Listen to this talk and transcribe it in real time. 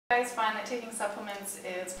You guys find that taking supplements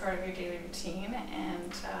is part of your daily routine,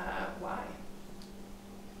 and why?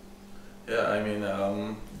 Yeah, I mean,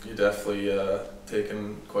 you definitely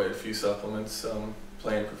taken quite a few supplements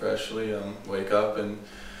playing professionally. Wake up and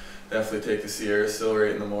definitely take the SierraSil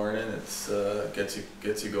right in the morning. It's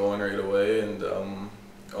gets you going right away, and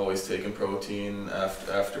always taking protein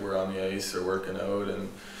after we're on the ice or working out and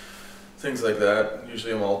things like that.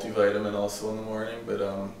 Usually a multivitamin also in the morning, but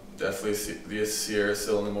definitely the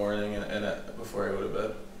SierraSil in the morning and before I go to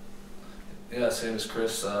bed. Yeah, same as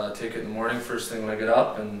Chris. Take it in the morning, first thing when I get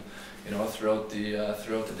up, and throughout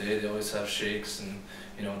the day they always have shakes and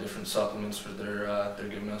different supplements where they're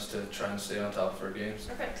giving us to try and stay on top of our games.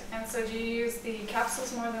 Perfect. And so do you use the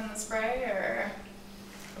capsules more than the spray, or?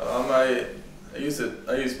 I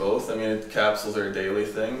use both. I mean, capsules are a daily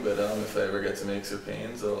thing, but if I ever get some aches or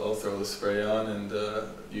pains, I'll throw the spray on and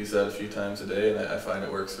use that a few times a day, and I find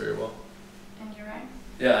it works very well. And you're right.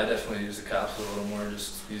 Yeah, I definitely use the capsule a little more,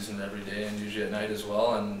 just using it every day and usually at night as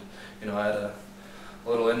well. And I had a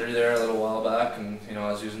little injury there a little while back, and I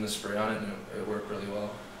was using the spray on it, and it worked really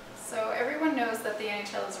well. So everyone knows that the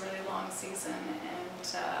NHL is a really long season, and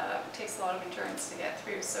it takes a lot of endurance to get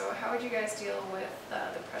through. So how would you guys deal with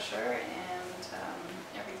the pressure and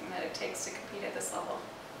everything that it takes to compete at this level?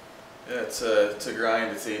 Yeah, it's a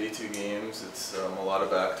grind. It's 82 games. It's a lot of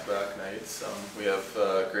back-to-back nights. We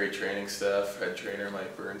have great training staff, head trainer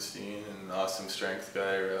Mike Bernstein, and awesome strength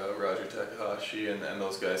guy Roger Takahashi, and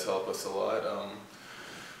those guys help us a lot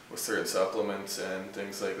with certain supplements and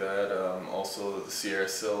things like that. Also, the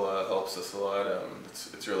SierraSil helps us a lot.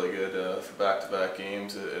 It's really good for back-to-back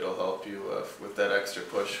games. It'll help you with that extra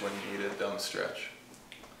push when you need it down the stretch.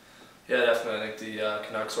 Yeah, definitely. I think the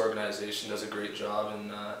Canucks organization does a great job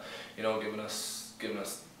in giving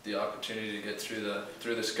us the opportunity to get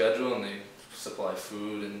through the schedule, and they supply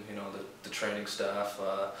food and the training staff,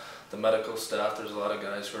 the medical staff. There's a lot of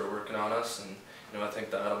guys who are working on us, and I think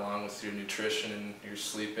that along with your nutrition and your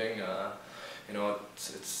sleeping,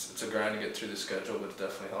 it's a grind to get through the schedule, but it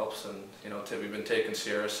definitely helps. And we've been taking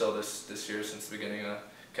SierraSil this year since the beginning of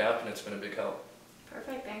camp, and it's been a big help.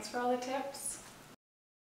 Perfect. Thanks for all the tips.